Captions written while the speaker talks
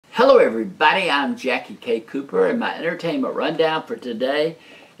Hello everybody, I'm Jackie K. Cooper, and my entertainment rundown for today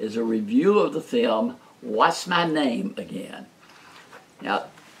is a review of the film What's My Name Again? Now,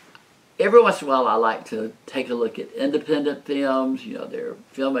 every once in a while I like to take a look at independent films. You know, they're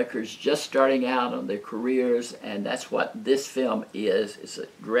filmmakers just starting out on their careers, and that's what this film is. It's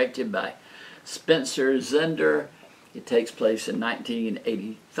directed by Spencer Zender. It takes place in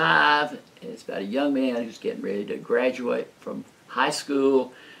 1985. It's about a young man who's getting ready to graduate from high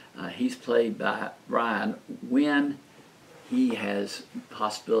school. He's played by Ryan Wynn. He has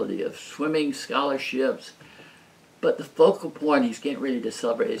possibility of swimming scholarships, but the focal point, he's getting ready to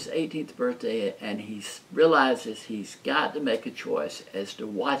celebrate his 18th birthday, and he realizes he's got to make a choice as to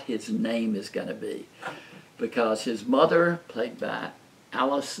what his name is going to be, because his mother, played by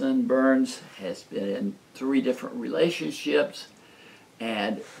Allison Burns, has been in 3 different relationships,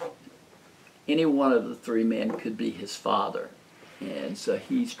 and any one of the 3 men could be his father. And so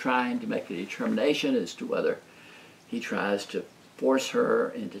he's trying to make a determination as to whether he tries to force her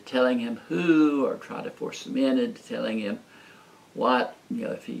into telling him who, or try to force the men into telling him what, you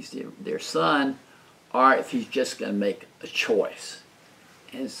know, if he's their son, or if he's just going to make a choice.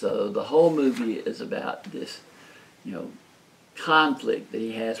 And so the whole movie is about this, you know, conflict that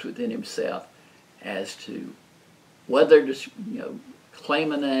he has within himself as to whether to, you know,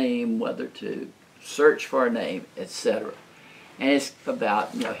 claim a name, whether to search for a name, etc. And it's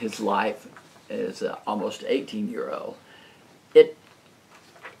about, you know, his life as an almost 18-year-old.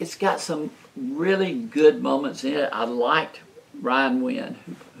 It's got some really good moments in it. I liked Ryan Wynn,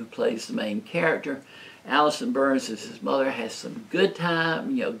 who plays the main character. Allison Burns, as his mother, has some good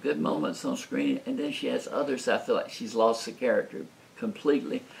time, you know, good moments on screen, and then she has others I feel like she's lost the character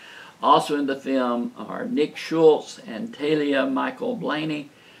completely. Also in the film are Nick Schultz and Talia Michael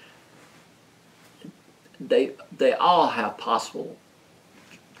Blaney. They all have possible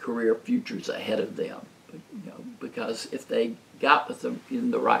career futures ahead of them, you know, because if they got with them in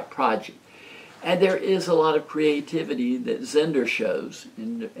the right project. And there is a lot of creativity that Zender shows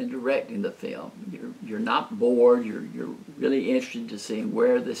in directing the film. You're not bored. You're really interested to see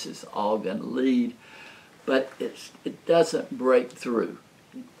where this is all going to lead, but it doesn't break through.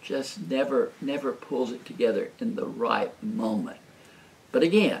 It just never pulls it together in the right moment. But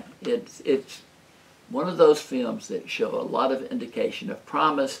again, it's one of those films that show a lot of indication of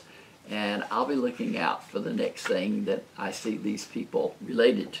promise, and I'll be looking out for the next thing that I see these people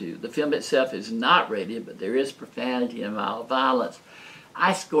related to. The film itself is not rated, but there is profanity and mild violence.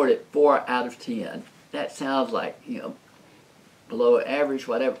 I scored it 4 out of 10. That sounds like, you know, below average,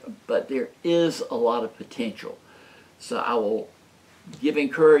 whatever, but there is a lot of potential. So I will give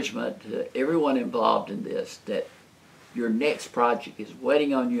encouragement to everyone involved in this that your next project is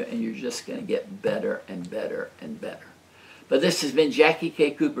waiting on you, and you're just going to get better and better and better. But this has been Jackie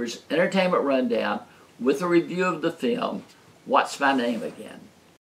K. Cooper's Entertainment Rundown with a review of the film, What's My Name Again?